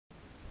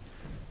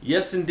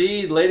Yes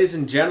indeed, ladies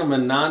and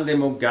gentlemen,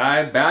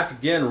 Nandemoguy back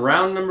again,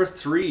 round number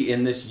 3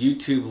 in this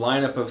YouTube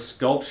lineup of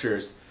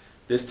sculptures.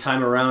 This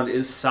time around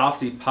is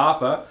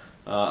SoftyPapa,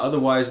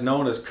 otherwise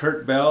known as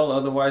Kurt Bell,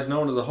 otherwise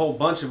known as a whole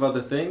bunch of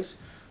other things.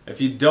 If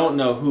you don't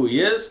know who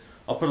he is,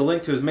 I'll put a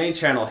link to his main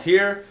channel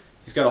here.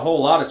 He's got a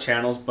whole lot of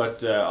channels,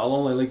 but I'll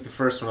only link the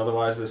first one,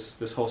 otherwise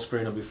this whole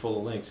screen will be full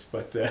of links.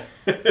 But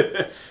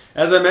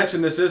as I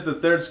mentioned, this is the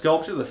third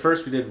sculpture. The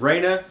first we did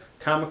Raina,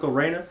 comical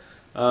Raina.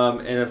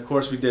 And of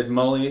course we did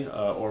Mully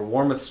or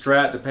Warmouth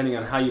Strat, depending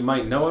on how you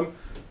might know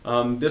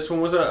him. This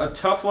one was a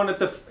tough one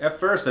at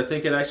first. I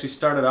think it actually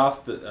started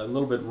off a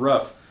little bit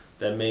rough.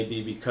 That may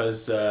be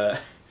because I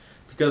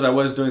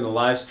was doing the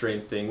live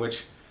stream thing,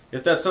 which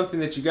if that's something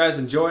that you guys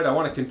enjoyed, I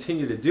want to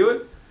continue to do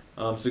it.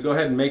 So go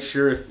ahead and make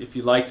sure if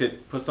you liked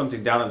it, put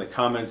something down in the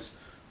comments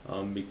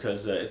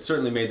because it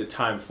certainly made the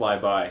time fly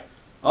by.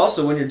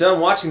 Also, when you're done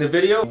watching the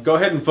video, go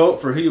ahead and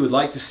vote for who you would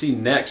like to see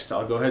next.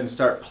 I'll go ahead and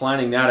start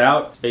planning that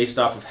out based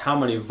off of how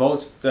many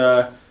votes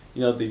the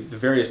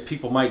various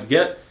people might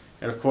get.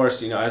 And of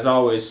course, as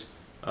always,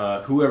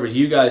 whoever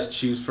you guys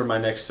choose for my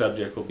next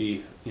subject will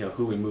be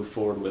who we move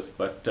forward with.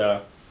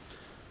 But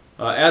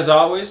as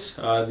always,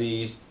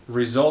 the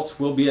results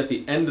will be at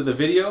the end of the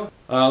video.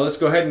 Let's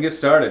go ahead and get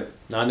started.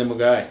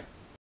 Nandemoguy.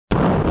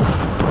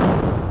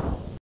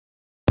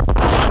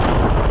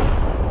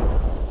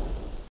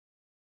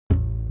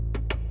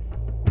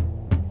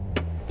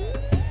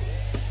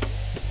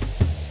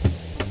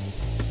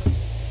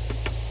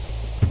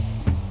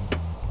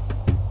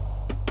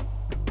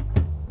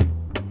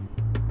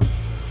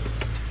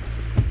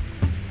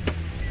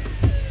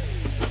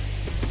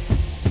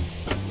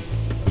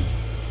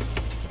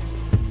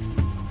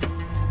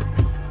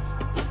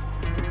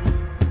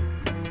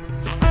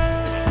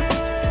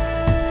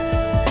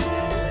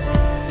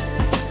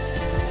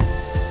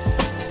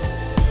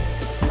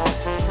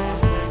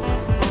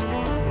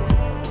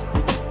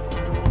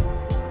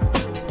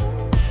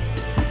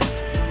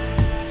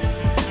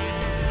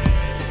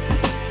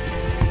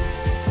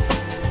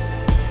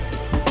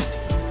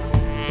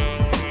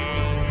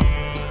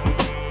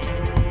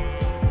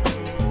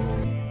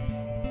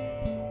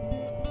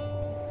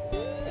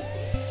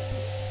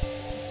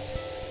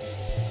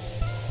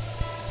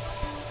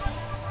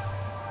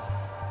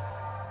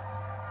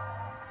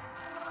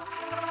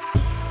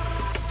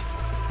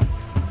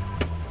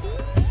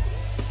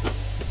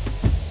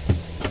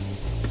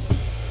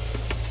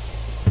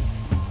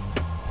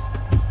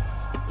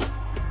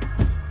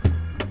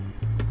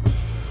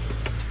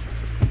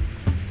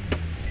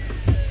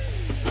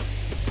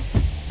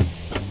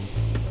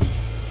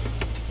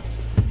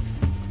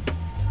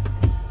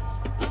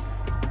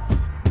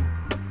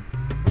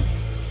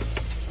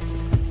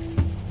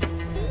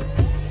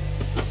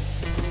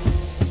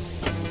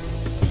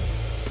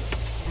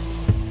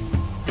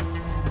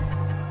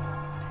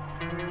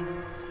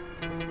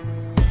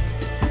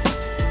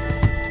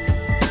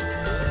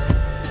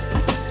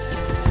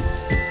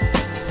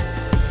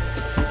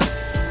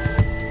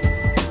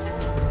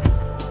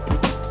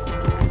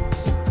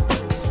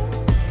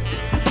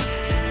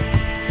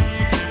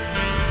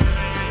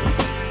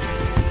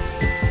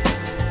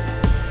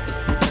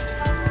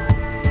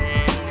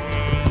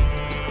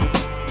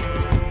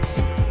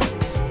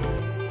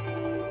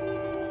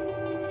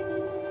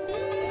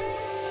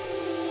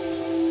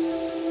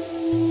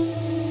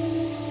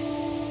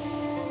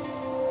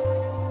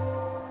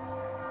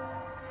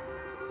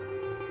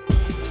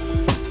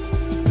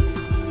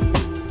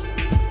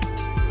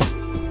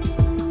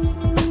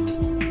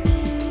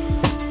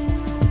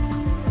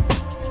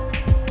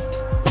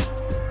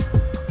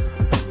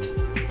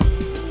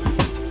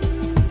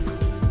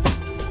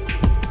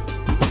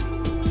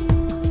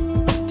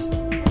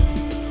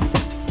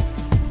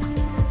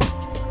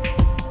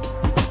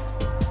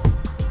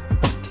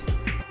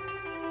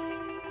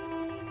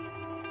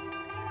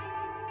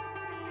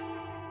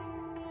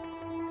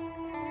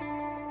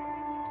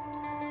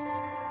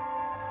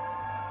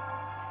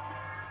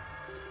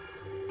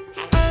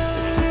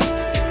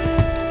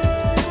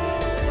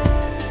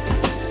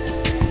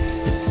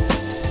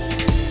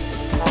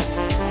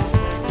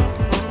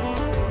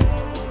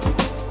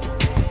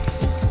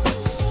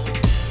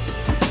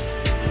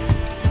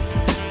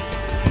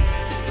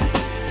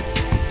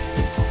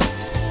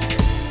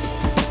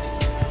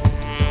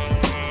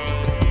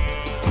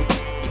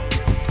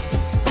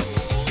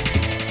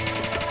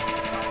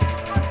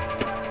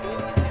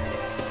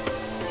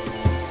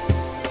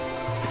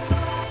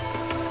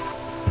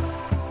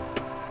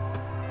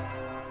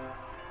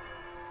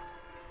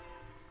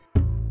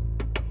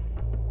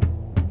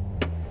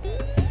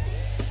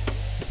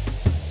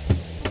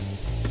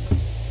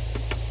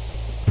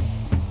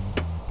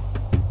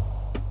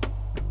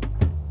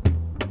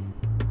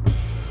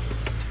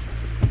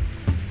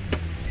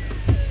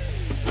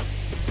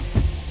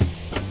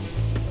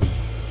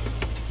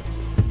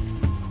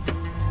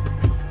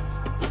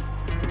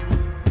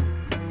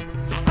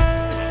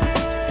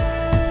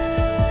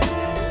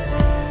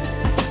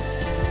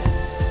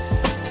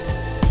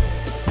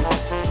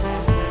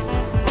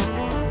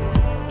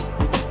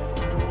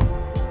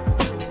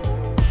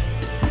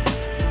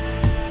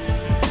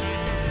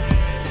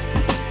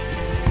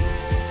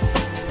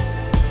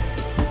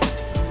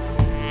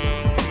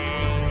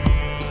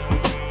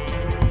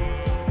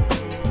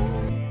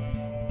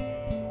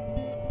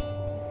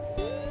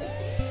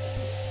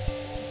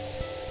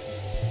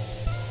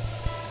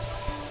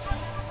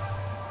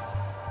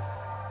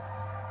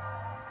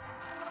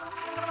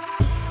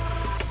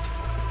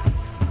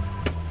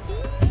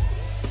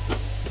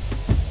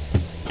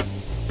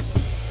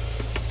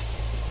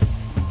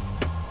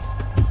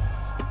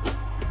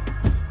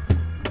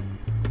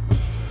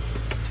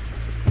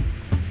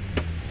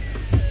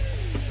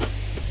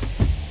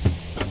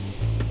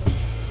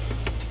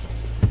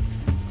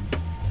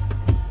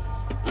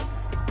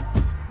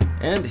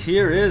 And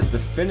here is the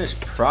finished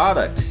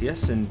product.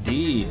 Yes,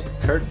 indeed.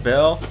 Kurt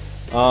Bell.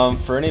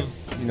 For any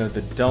of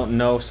that don't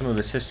know some of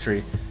his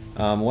history,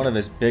 one of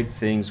his big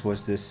things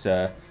was this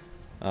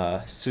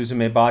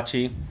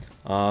Suzumebachi.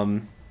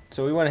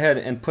 So we went ahead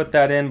and put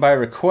that in by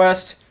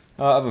request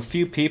of a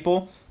few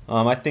people.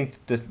 I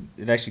think that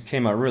it actually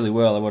came out really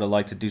well. I would have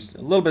liked to do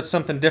a little bit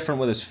something different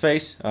with his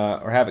face,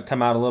 or have it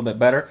come out a little bit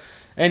better.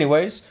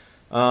 Anyways,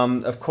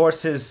 of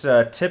course his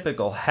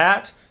typical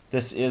hat.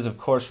 This is of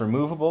course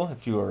removable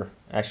if you are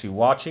actually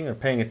watching or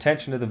paying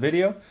attention to the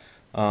video.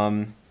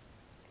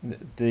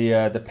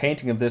 The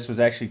painting of this was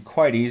actually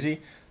quite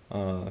easy,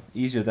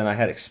 easier than I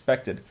had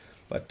expected.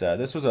 But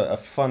this was a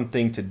fun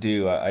thing to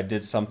do. I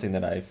did something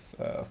that I've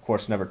of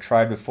course never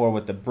tried before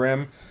with the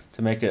brim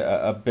to make it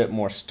a bit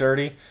more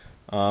sturdy.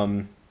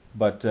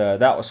 But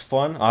that was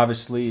fun.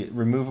 Obviously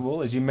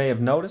removable, as you may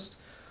have noticed.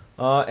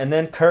 And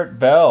then Kurt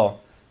Bell.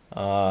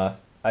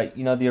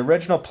 The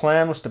original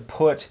plan was to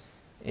put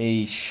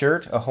a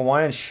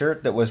Hawaiian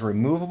shirt that was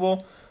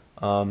removable.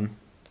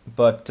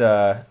 But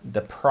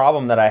the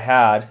problem that I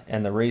had,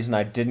 and the reason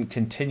I didn't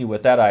continue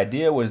with that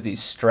idea, was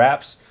these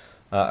straps.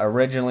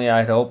 Originally I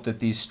had hoped that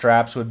these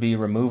straps would be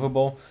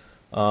removable,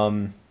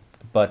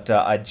 but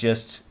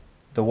the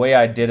way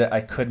I did it, I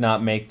could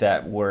not make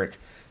that work.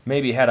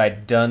 Maybe had I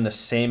done the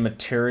same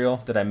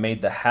material that I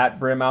made the hat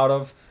brim out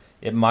of,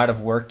 it might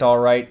have worked all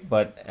right,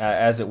 but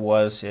as it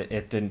was,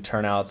 it didn't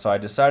turn out. So I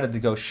decided to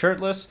go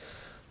shirtless,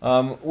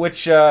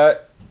 which as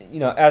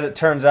it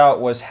turns out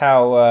was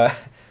how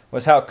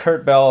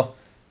Kurt Bell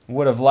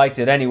would have liked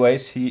it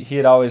anyways. He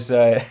had always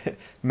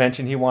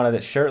mentioned he wanted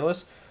it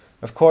shirtless.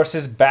 Of course,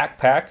 his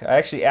backpack. I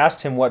actually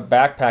asked him what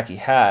backpack he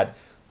had,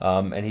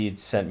 and he had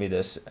sent me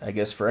this. I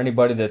guess for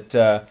anybody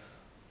that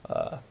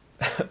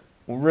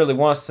really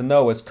wants to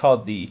know, it's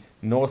called the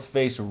North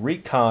Face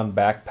Recon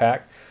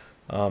backpack.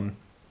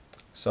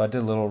 So I did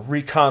a little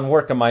recon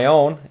work of my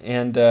own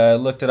and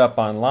looked it up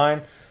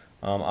online.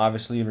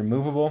 Obviously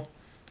removable.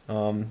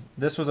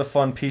 This was a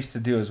fun piece to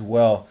do as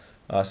well.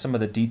 Some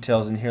of the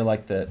details in here,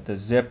 like the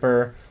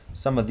zipper,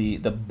 some of the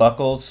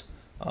buckles,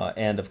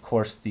 and of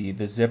course the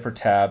zipper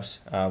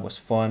tabs was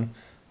fun.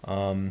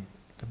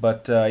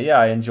 Yeah,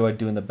 I enjoyed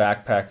doing the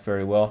backpack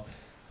very well.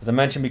 As I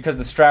mentioned, because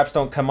the straps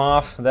don't come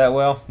off that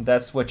well,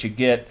 that's what you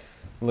get.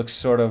 Looks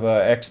sort of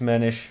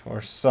X-Men-ish or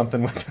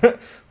something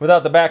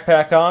without the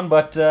backpack on.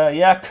 But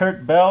yeah,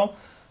 Kurt Bell.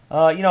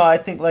 I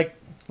think like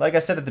I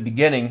said at the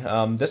beginning,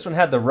 this one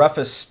had the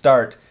roughest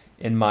start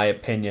in my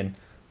opinion.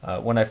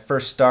 When I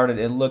first started,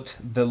 it looked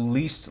the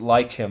least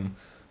like him.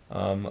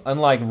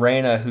 Unlike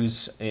Reina,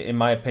 who's, in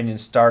my opinion,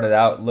 started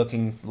out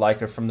looking like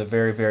her from the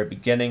very, very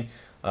beginning,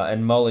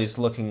 and Mully's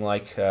looking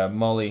like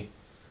Mully,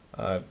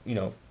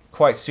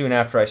 quite soon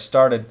after I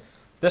started.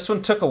 This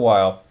one took a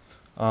while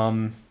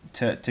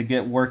to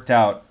get worked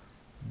out,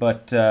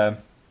 but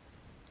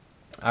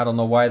I don't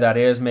know why that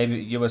is.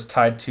 Maybe it was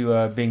tied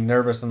to being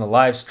nervous on the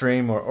live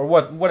stream or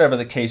whatever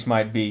the case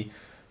might be.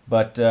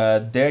 But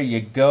there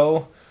you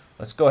go.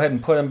 Let's go ahead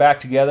and put them back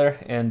together,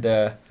 and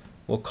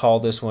we'll call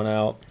this one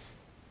out.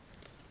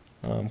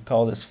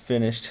 Call this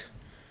finished.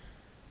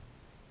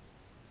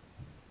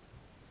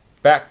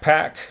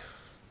 Backpack,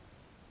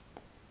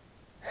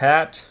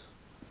 hat,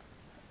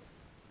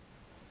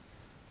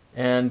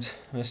 and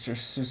Mr.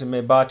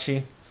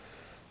 Suzumebachi.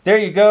 There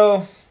you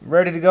go,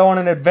 ready to go on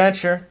an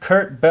adventure.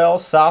 Kurt Bell,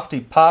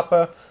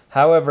 SoftyPapa,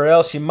 however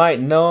else you might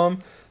know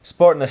him.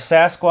 Sporting a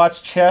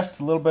Sasquatch chest,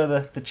 a little bit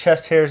of the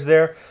chest hairs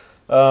there.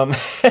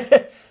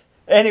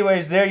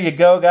 Anyways, there you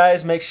go,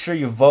 guys. Make sure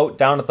you vote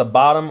down at the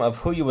bottom of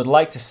who you would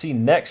like to see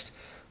next.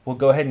 We'll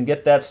go ahead and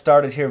get that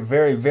started here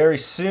very, very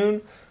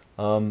soon.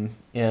 And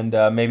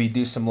maybe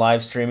do some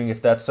live streaming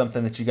if that's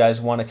something that you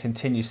guys want to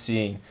continue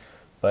seeing.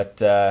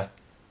 But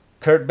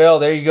Kurt Bell,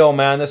 there you go,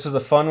 man. This was a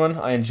fun one.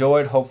 I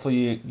enjoyed.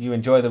 Hopefully you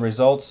enjoy the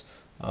results.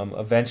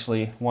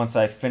 Eventually, once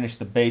I finish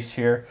the base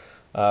here,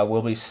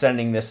 we'll be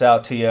sending this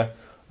out to you.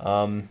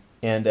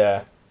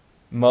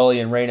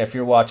 Mully and Reina, if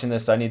you're watching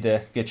this, I need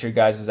to get your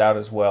guys' out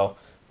as well.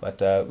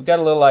 But we got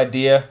a little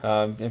idea.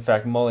 In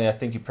fact, Mully, I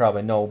think you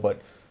probably know, but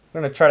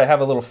we're going to try to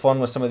have a little fun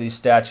with some of these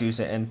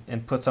statues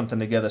and put something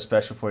together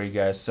special for you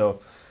guys. So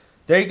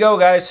there you go,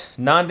 guys.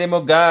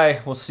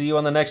 Nandemoguy. We'll see you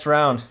on the next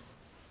round.